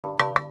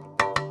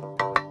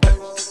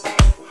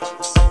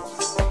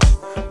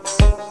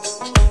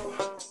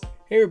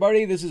Hey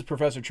everybody, this is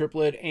Professor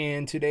Triplet,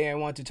 and today I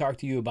want to talk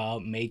to you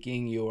about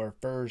making your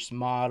first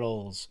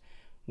models.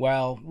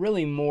 Well,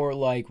 really more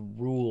like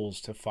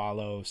rules to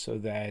follow so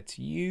that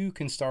you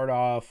can start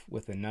off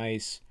with a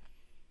nice,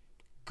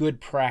 good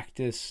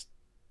practice.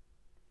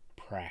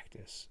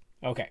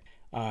 Okay,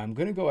 I'm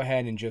going to go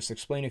ahead and just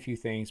explain a few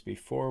things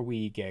before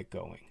we get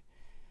going.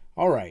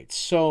 All right,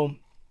 so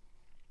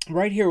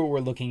right here what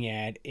we're looking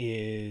at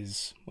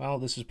is, well,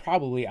 this is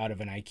probably out of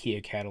an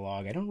IKEA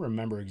catalog. I don't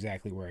remember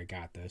exactly where I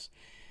got this,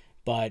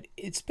 but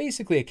it's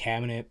basically a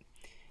cabinet,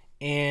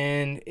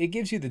 and it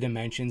gives you the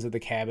dimensions of the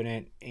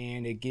cabinet,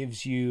 and it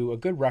gives you a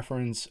good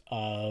reference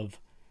of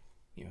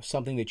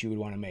something that you would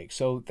want to make.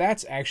 So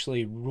that's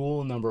actually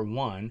rule number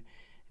one.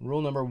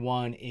 Rule number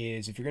one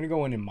is if you're going to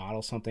go in and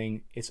model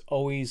something, it's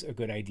always a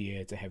good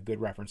idea to have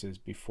good references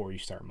before you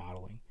start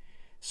modeling.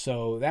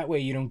 So that way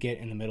you don't get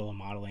in the middle of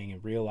modeling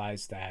and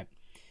realize that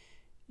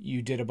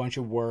you did a bunch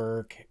of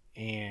work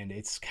and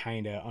it's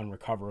kind of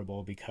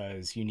unrecoverable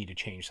because you need to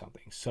change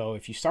something. So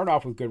if you start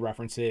off with good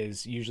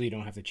references, usually you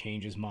don't have to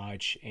change as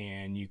much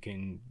and you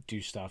can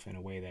do stuff in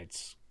a way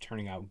that's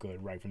turning out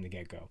good right from the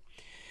get-go.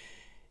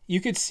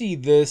 You could see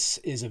this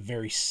is a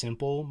very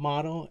simple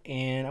model,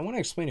 and I want to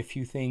explain a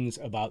few things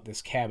about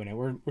this cabinet.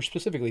 We're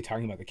specifically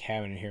talking about the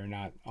cabinet here,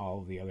 not all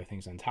of the other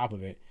things on top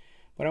of it.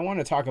 But I want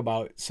to talk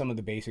about some of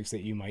the basics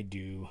that you might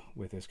do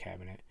with this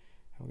cabinet.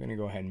 I'm going to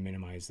go ahead and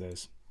minimize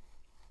this.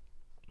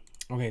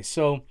 Okay,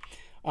 so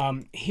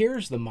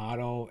here's the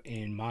model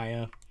in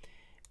Maya,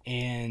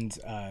 and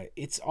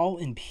it's all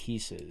in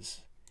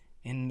pieces.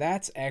 And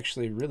that's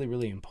actually really,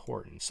 really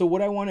important. So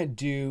what I want to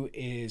do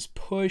is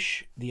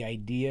push the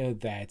idea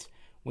that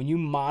when you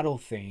model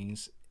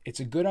things, it's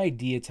a good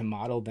idea to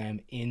model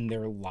them in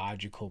their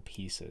logical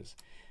pieces.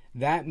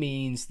 That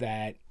means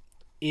that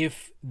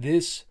if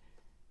this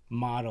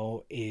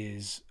model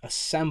is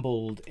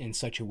assembled in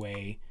such a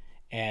way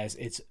as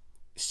it's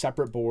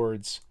separate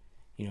boards,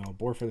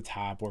 board for the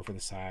top, board for the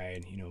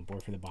side,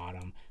 board for the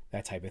bottom,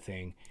 that type of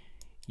thing,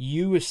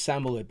 you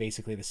assemble it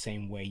basically the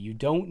same way. You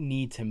don't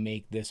need to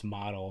make this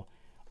model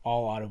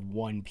all out of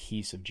one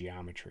piece of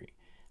geometry.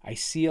 I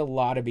see a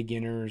lot of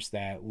beginners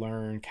that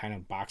learn kind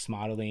of box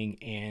modeling,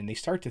 and they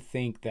start to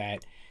think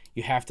that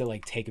you have to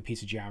take a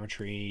piece of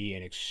geometry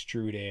and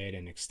extrude it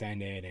and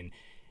extend it and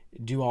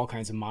do all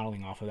kinds of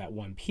modeling off of that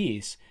one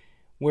piece,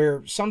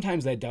 where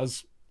sometimes that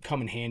does come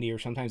in handy or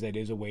sometimes that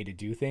is a way to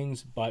do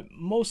things, but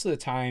most of the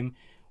time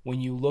when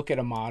you look at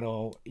a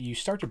model, you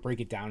start to break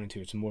it down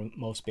into its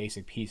most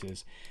basic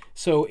pieces.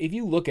 So if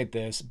you look at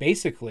this,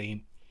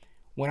 basically,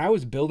 when I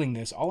was building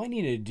this, all I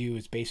needed to do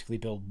is basically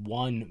build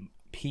one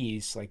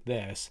piece like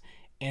this,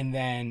 and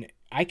then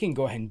I can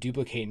go ahead and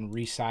duplicate and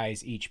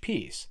resize each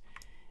piece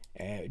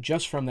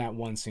just from that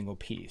one single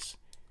piece.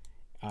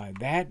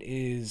 That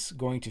is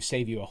going to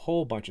save you a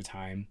whole bunch of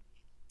time,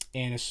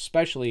 and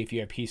especially if you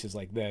have pieces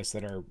like this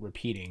that are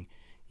repeating,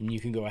 and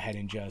you can go ahead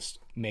and just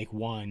make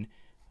one,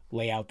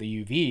 lay out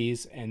the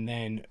UVs, and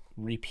then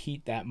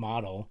repeat that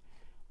model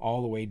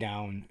all the way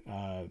down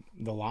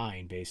the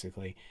line,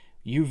 basically.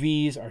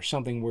 UVs are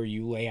something where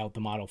you lay out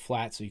the model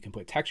flat so you can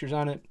put textures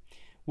on it.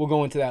 We'll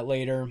go into that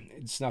later.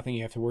 It's nothing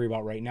you have to worry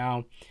about right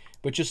now.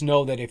 But just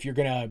know that if you're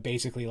going to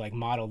basically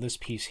model this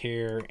piece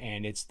here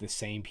and it's the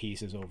same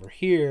piece as over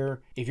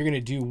here, if you're going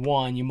to do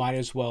one, you might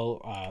as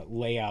well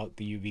lay out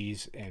the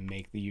UVs and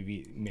make the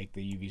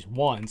UVs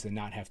once and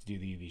not have to do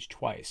the UVs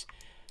twice.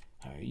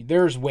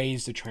 There's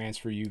ways to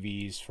transfer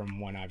UVs from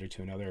one object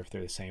to another if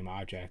they're the same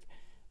object,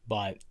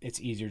 but it's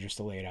easier just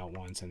to lay it out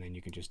once and then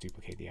you can just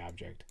duplicate the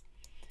object.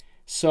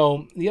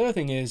 So the other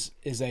thing is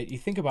that you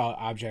think about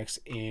objects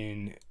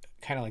in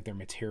kind of like their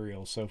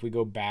materials. So if we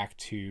go back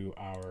to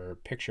our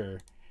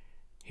picture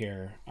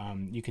here,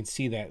 you can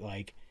see that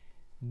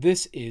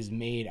this is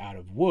made out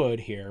of wood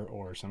here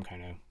or some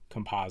kind of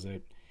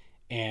composite,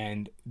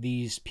 and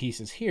these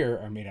pieces here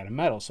are made out of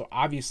metal. So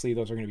obviously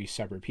those are going to be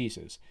separate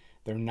pieces.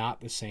 They're not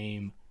the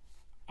same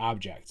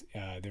object.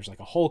 There's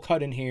a hole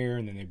cut in here,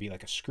 and then there'd be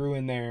a screw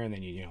in there, and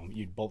then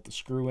you'd bolt the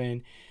screw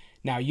in.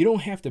 Now you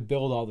don't have to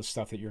build all the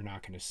stuff that you're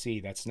not going to see.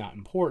 That's not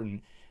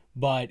important,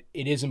 but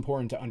it is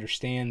important to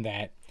understand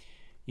that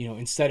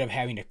instead of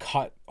having to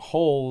cut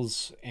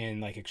holes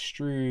and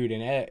extrude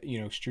and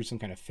extrude some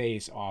kind of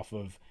face off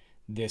of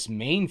this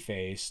main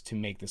face to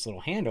make this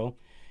little handle,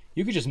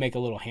 you could just make a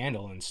little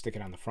handle and stick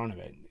it on the front of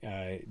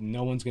it.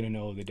 No one's going to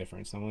know the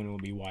difference. No one will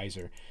be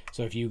wiser.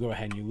 So if you go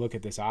ahead and you look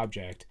at this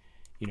object,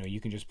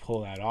 you can just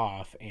pull that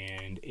off,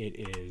 and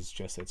it is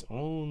just its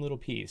own little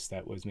piece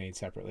that was made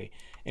separately.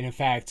 And in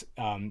fact,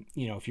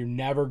 if you're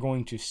never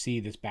going to see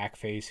this back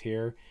face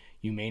here,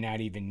 you may not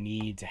even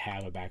need to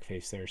have a back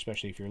face there,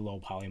 especially if you're low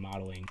poly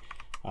modeling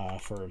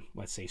for,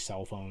 let's say,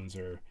 cell phones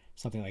or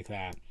something like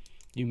that.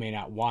 You may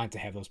not want to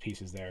have those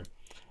pieces there.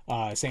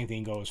 Same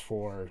thing goes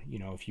for,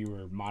 if you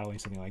were modeling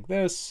something like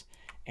this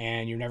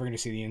and you're never going to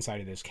see the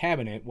inside of this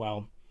cabinet,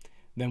 well,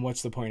 then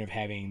what's the point of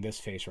having this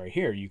face right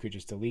here? You could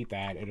just delete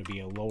that. It'll be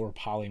a lower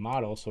poly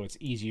model, so it's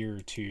easier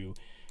to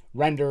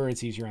render.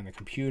 It's easier on the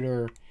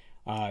computer.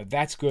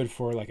 That's good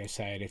for, like I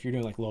said, if you're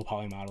doing like low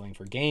poly modeling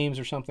for games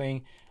or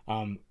something.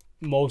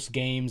 Most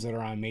games that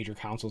are on major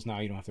consoles now,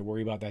 you don't have to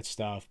worry about that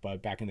stuff.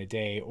 But back in the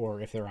day, or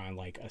if they're on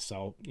like a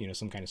cell,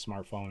 some kind of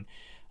smartphone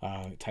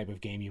type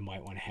of game, you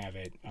might want to have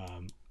it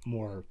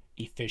more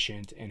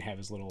efficient and have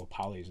as little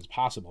polys as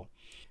possible.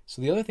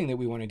 So the other thing that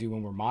we want to do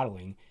when we're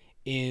modeling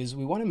is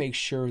we want to make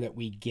sure that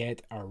we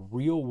get our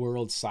real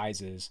world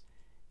sizes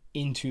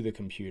into the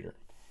computer.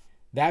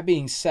 That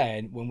being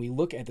said, when we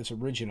look at this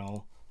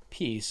original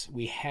piece,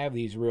 we have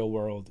these real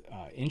world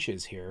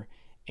inches here,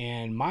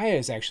 and Maya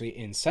is actually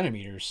in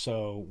centimeters.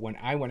 So when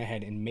I went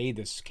ahead and made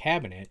this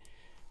cabinet,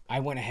 I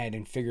went ahead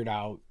and figured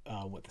out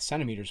what the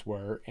centimeters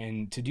were.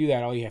 And to do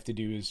that, all you have to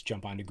do is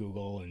jump onto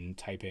Google and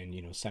type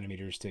in,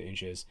 centimeters to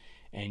inches,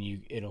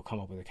 and it'll come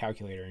up with a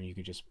calculator, and you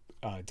can just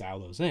dial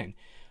those in.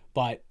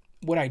 But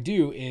what I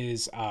do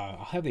is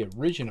I'll have the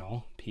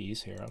original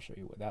piece here. I'll show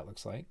you what that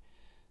looks like.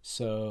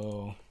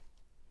 So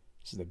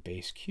this is the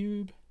base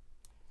cube,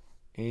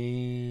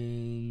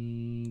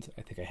 and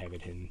I think I have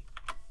it hidden.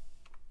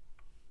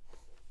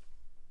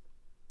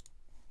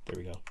 There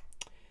we go.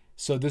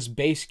 So this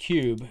base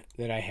cube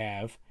that I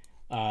have,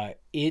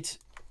 it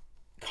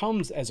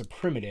comes as a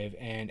primitive,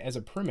 and as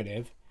a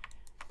primitive,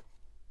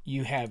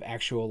 you have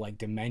actual like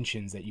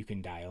dimensions that you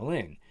can dial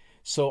in.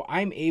 So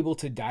I'm able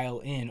to dial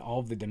in all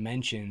of the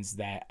dimensions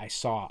that I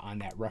saw on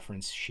that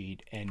reference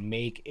sheet and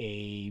make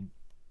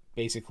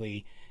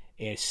basically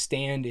a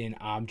stand-in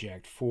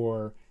object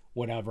for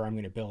whatever I'm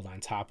going to build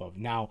on top of.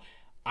 Now,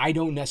 I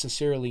don't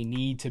necessarily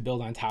need to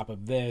build on top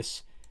of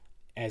this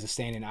as a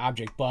stand-in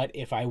object, but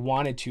if I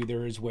wanted to,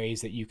 there is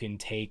ways that you can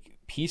take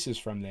pieces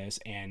from this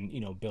and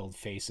build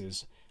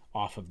faces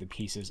off of the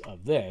pieces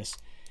of this.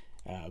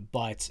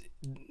 But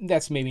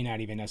that's maybe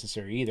not even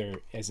necessary either,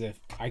 as if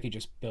I could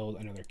just build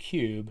another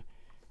cube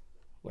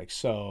like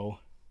so.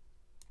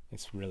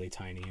 It's really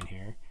tiny in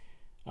here,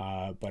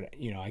 but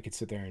I could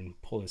sit there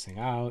and pull this thing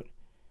out.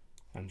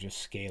 I'm just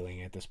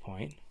scaling at this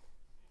point,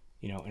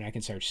 and I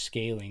can start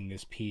scaling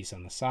this piece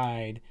on the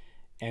side,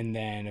 and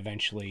then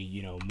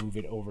eventually move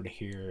it over to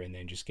here and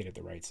then just get it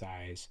the right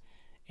size.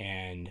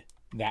 And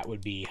that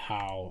would be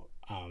how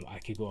I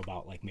could go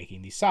about like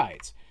making these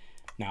sides.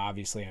 Now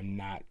obviously I'm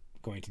not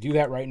going to do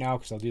that right now,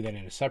 because I'll do that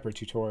in a separate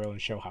tutorial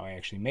and show how I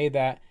actually made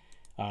that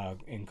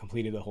and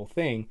completed the whole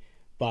thing.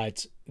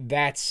 But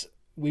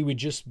we would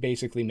just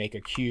basically make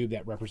a cube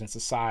that represents a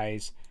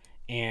size,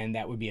 and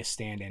that would be a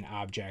stand-in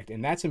object.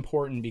 And that's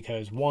important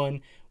because,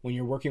 one, when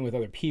you're working with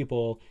other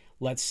people,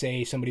 let's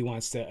say somebody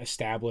wants to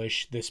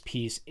establish this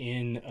piece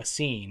in a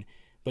scene,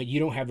 but you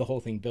don't have the whole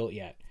thing built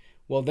yet.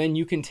 Well, then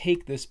you can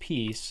take this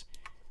piece,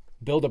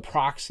 build a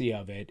proxy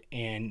of it,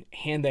 and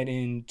hand that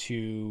in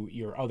to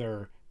your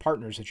other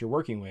partners that you're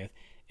working with,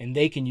 and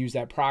they can use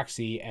that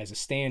proxy as a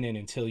stand-in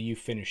until you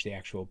finish the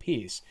actual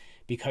piece,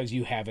 because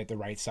you have it the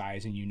right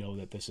size and you know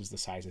that this is the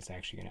size it's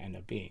actually going to end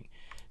up being.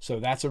 So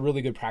that's a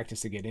really good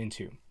practice to get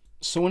into.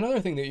 So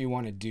another thing that you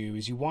want to do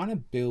is you want to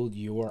build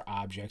your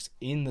objects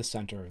in the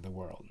center of the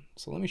world.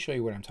 So let me show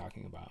you what I'm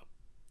talking about.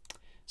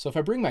 So if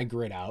I bring my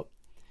grid out,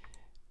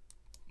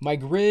 my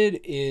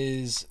grid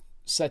is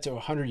set to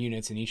 100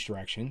 units in each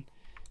direction.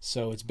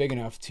 So it's big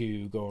enough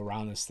to go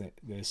around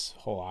this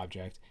whole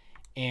object.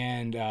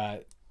 And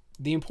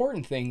the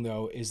important thing,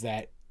 though, is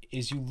that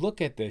as you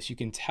look at this, you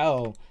can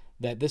tell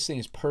that this thing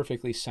is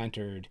perfectly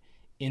centered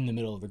in the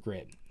middle of the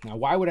grid. Now,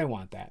 why would I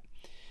want that?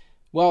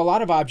 Well, a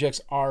lot of objects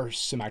are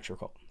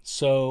symmetrical.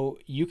 So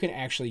you can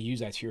actually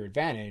use that to your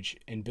advantage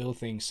and build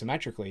things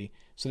symmetrically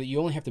so that you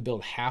only have to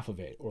build half of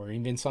it, or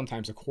even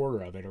sometimes a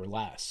quarter of it or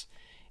less.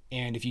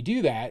 And if you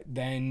do that,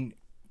 then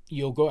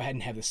you'll go ahead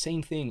and have the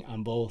same thing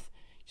on both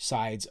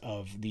sides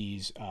of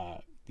these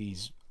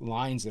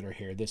lines that are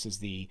here. This is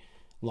the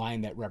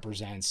line that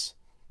represents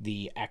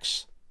the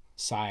x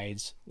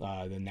sides,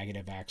 the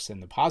negative x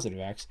and the positive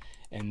x,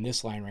 and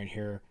this line right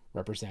here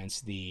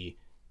represents the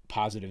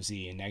positive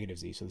z and negative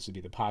z. So this would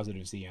be the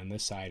positive z on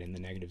this side and the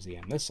negative z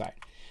on this side.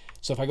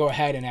 So if I go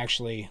ahead and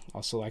actually,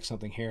 I'll select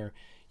something here,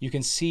 you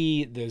can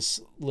see this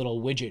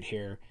little widget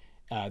here.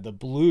 The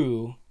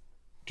blue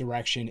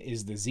direction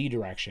is the z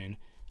direction.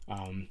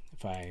 Let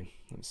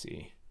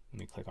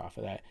me click off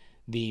of that.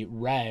 The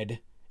red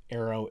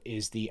arrow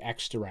is the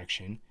x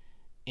direction,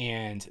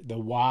 and the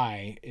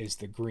y is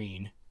the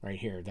green right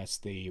here. That's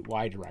the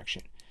y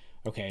direction.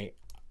 Okay,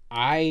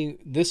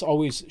 this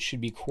always should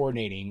be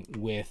coordinating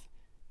with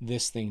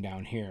this thing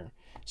down here.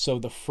 So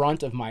the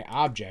front of my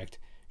object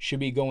should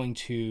be going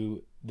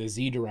to the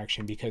z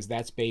direction, because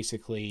that's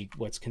basically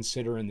what's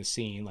considered in the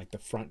scene like the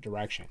front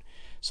direction.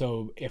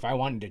 So if I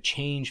wanted to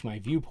change my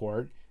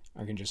viewport,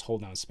 I can just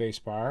hold down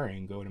spacebar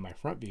and go to my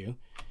front view,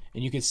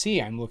 and you can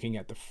see I'm looking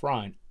at the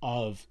front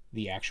of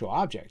the actual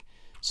object.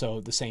 So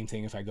the same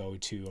thing, if I go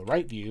to a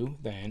right view,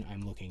 then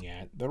I'm looking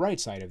at the right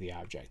side of the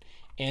object.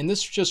 And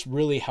this just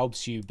really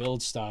helps you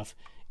build stuff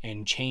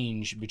and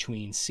change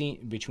between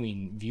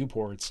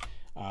viewports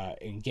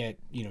and get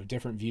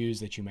different views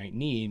that you might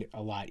need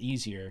a lot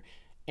easier.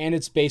 And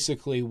it's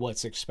basically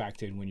what's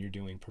expected when you're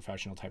doing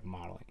professional type of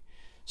modeling.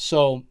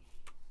 So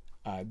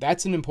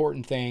That's an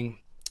important thing.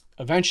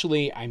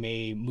 Eventually, I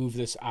may move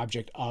this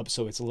object up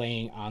so it's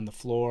laying on the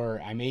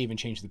floor. I may even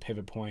change the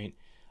pivot point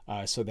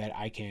so that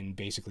I can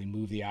basically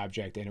move the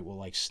object and it will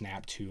like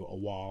snap to a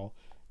wall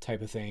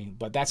type of thing.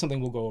 But that's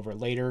something we'll go over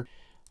later.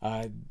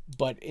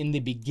 But in the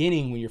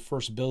beginning, when you're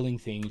first building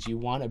things, you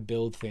want to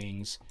build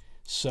things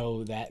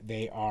so that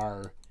they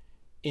are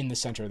in the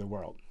center of the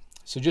world.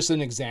 So just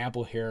an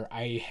example here,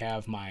 I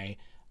have my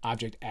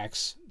object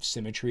X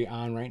symmetry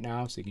on right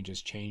now, so you can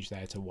just change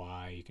that to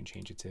Y, you can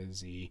change it to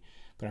Z,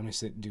 but I'm going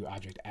to do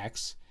object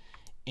X.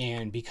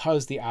 And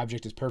because the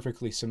object is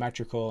perfectly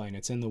symmetrical and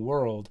it's in the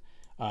world,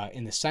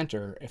 in the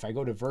center, if I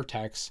go to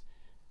vertex,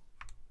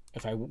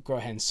 if I go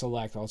ahead and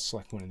select, I'll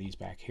select one of these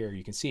back here,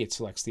 you can see it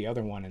selects the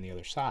other one on the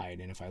other side,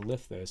 and if I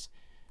lift this,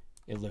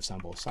 it lifts on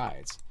both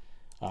sides.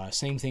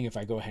 Same thing if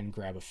I go ahead and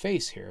grab a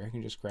face here. I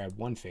can just grab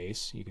one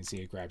face. You can see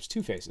it grabs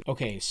two faces.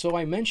 Okay, so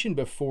I mentioned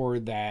before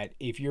that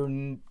if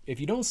you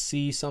don't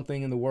see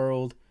something in the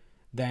world,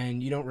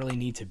 then you don't really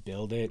need to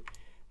build it.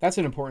 That's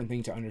an important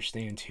thing to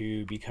understand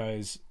too,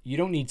 because you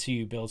don't need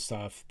to build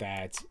stuff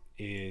that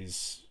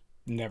is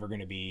never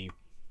going to be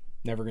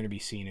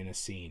seen in a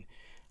scene.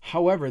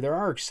 However, there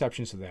are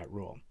exceptions to that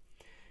rule.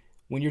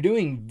 When you're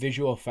doing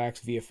visual effects,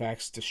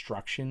 VFX,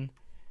 destruction,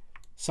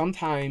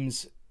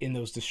 sometimes in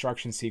those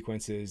destruction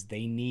sequences,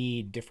 they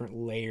need different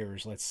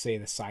layers. Let's say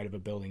the side of a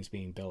building's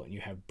being built and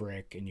you have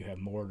brick and you have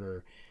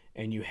mortar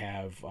and you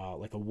have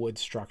like a wood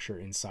structure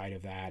inside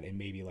of that and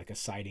maybe like a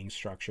siding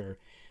structure.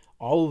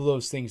 All of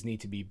those things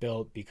need to be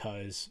built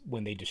because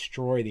when they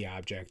destroy the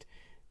object,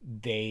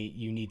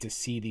 you need to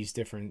see these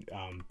different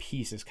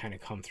pieces kind of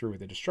come through with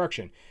the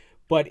destruction.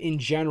 But in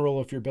general,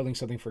 if you're building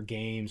something for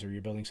games or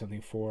you're building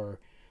something for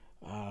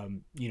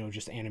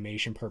just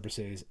animation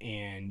purposes,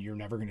 and you're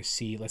never going to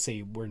see, let's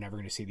say we're never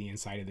going to see the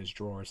inside of this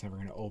drawer, it's never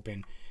going to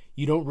open,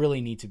 you don't really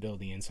need to build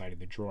the inside of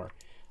the drawer.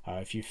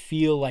 If you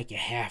feel like you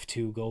have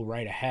to, go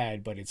right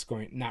ahead, but it's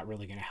not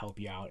really going to help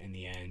you out in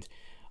the end.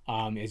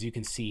 As you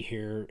can see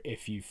here,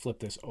 if you flip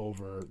this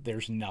over,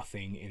 there's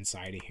nothing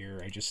inside of here.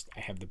 I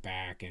have the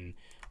back and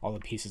all the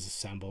pieces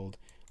assembled,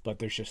 but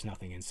there's just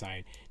nothing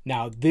inside.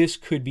 Now, this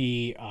could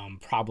be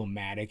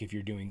problematic if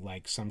you're doing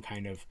like some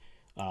kind of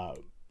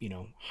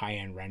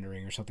high-end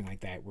rendering or something like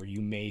that, where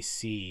you may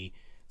see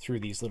through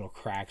these little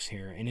cracks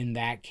here. And in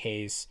that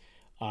case,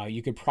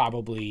 you could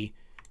probably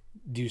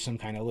do some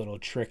kind of little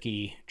trick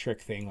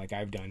thing like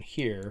I've done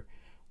here,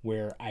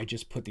 where I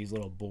just put these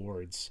little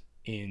boards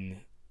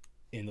in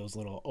those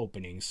little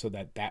openings so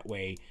that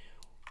way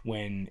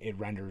when it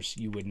renders,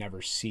 you would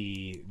never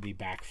see the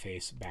back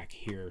face back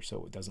here,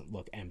 so it doesn't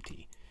look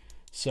empty.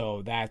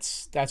 So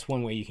that's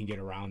one way you can get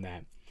around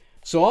that.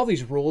 So all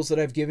these rules that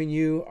I've given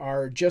you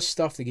are just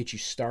stuff to get you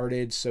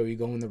started so you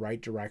go in the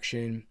right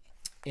direction.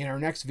 In our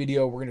next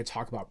video, we're going to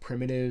talk about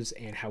primitives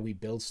and how we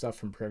build stuff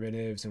from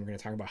primitives, and we're going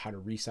to talk about how to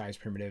resize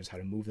primitives, how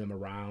to move them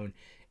around,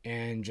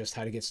 and just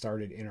how to get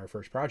started in our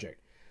first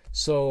project.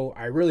 So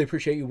I really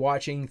appreciate you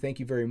watching. Thank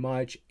you very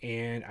much,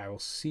 and I will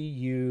see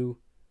you,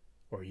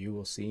 or you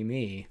will see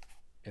me,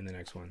 in the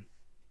next one.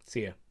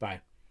 See ya.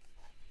 Bye.